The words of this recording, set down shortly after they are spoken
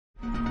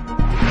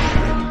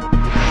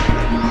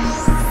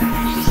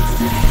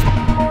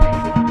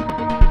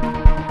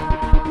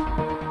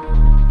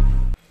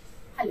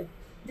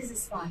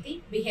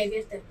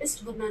behavior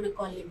therapist, Guru Nanak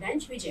Colony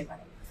branch,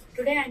 Vijayawada.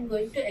 Today I am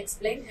going to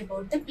explain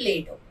about the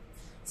Play-Doh.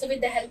 So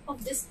with the help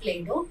of this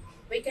Play-Doh,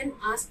 we can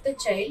ask the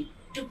child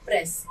to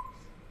press.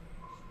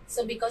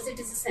 So because it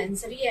is a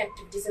sensory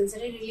activity,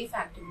 sensory relief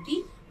activity,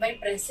 by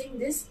pressing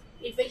this,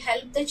 it will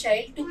help the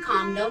child to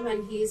calm down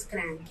when he is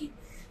cranky.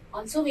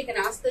 Also, we can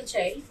ask the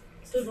child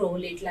to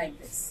roll it like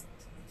this.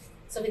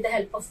 So with the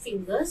help of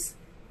fingers,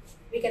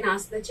 we can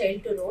ask the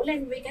child to roll,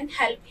 and we can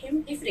help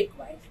him if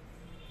required.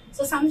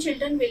 So some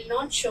children will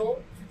not show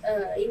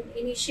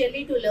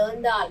initially to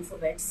learn the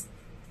alphabets.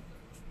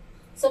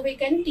 So we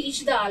can teach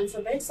the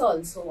alphabets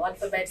also,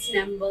 alphabets,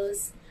 numbers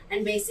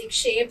and basic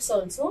shapes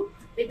also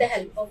with the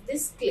help of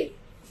this clay.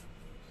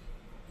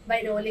 By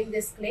rolling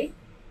this clay,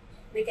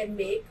 we can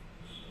make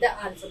the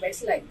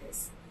alphabets like this.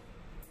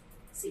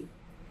 See,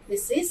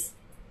 this is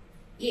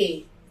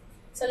A.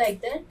 So like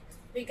that,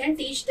 we can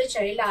teach the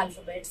child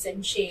alphabets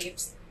and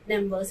shapes,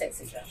 numbers,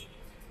 etc.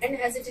 And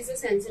as it is a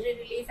sensory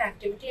relief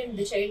activity and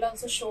the child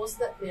also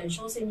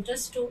shows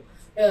interest to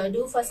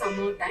do for some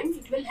more time,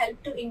 it will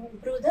help to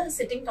improve the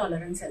sitting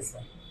tolerance as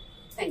well.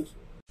 Thank you.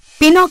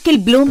 Pinnacle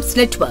Blooms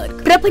Network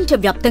ప్రపంచ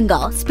వ్యాప్తంగా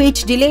speech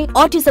delay,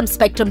 autism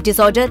spectrum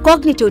disorder,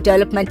 cognitive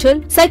developmental,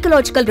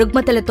 psychological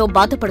రుగ్మతలతో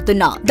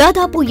బాధపడుతున్న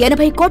దాదాపు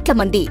 80 కోట్ల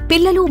మంది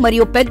పిల్లలు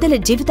మరియు పెద్దల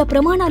జీవిత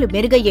ప్రమాణాలు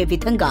మెరుగయ్యే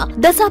విధంగా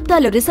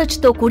దశాబ్దాల రీసెర్చ్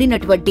తో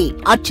కూడినటువంటి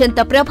అత్యంత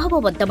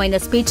ప్రభావవంతమైన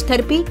speech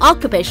therapy,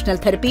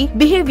 occupational therapy,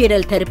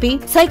 behavioural therapy,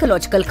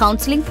 psychological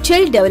counselling,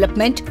 child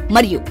development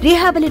మరియు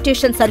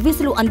రీహాబిలిటేషన్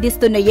సర్వీసులు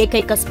అందిస్తున్న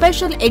ఏకైక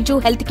స్పెషల్ ఎడ్యు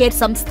హెల్త్ కేర్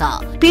సంస్థ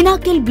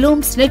పినాకిల్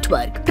బ్లూమ్స్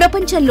నెట్వర్క్.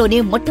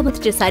 ప్రపంచంలోనే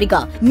మొట్టమొదటిసారిగా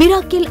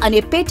మిరాకిల్ అనే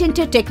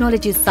పేటెంటెడ్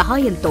టెక్నాలజీ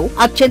సహాయంతో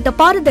అత్యంత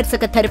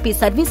పారదర్శక థెరపీ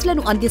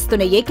సర్వీసులను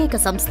అందిస్తున్న ఏకైక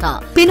సంస్థ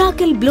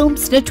పినాకిల్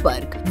బ్లూమ్స్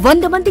నెట్వర్క్.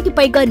 100 మందికి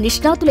పైగా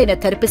నిష్ణాతులైన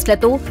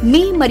థెరపిస్టులతో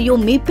మీ మరియు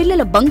మీ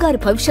పిల్లల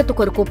బంగారు భవిష్యత్తు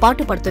కొరకు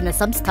పాటుపడుతున్న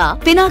సంస్థ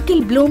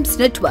పినాకిల్ బ్లూమ్స్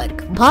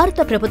నెట్వర్క్. భారత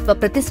ప్రభుత్వ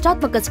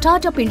ప్రతిష్టాత్మక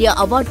స్టార్టప్ ఇండియా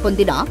అవార్డు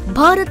పొందిన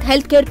Bharat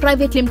health care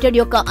private limited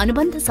యొక్క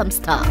అనుబంధ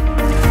సంస్థ.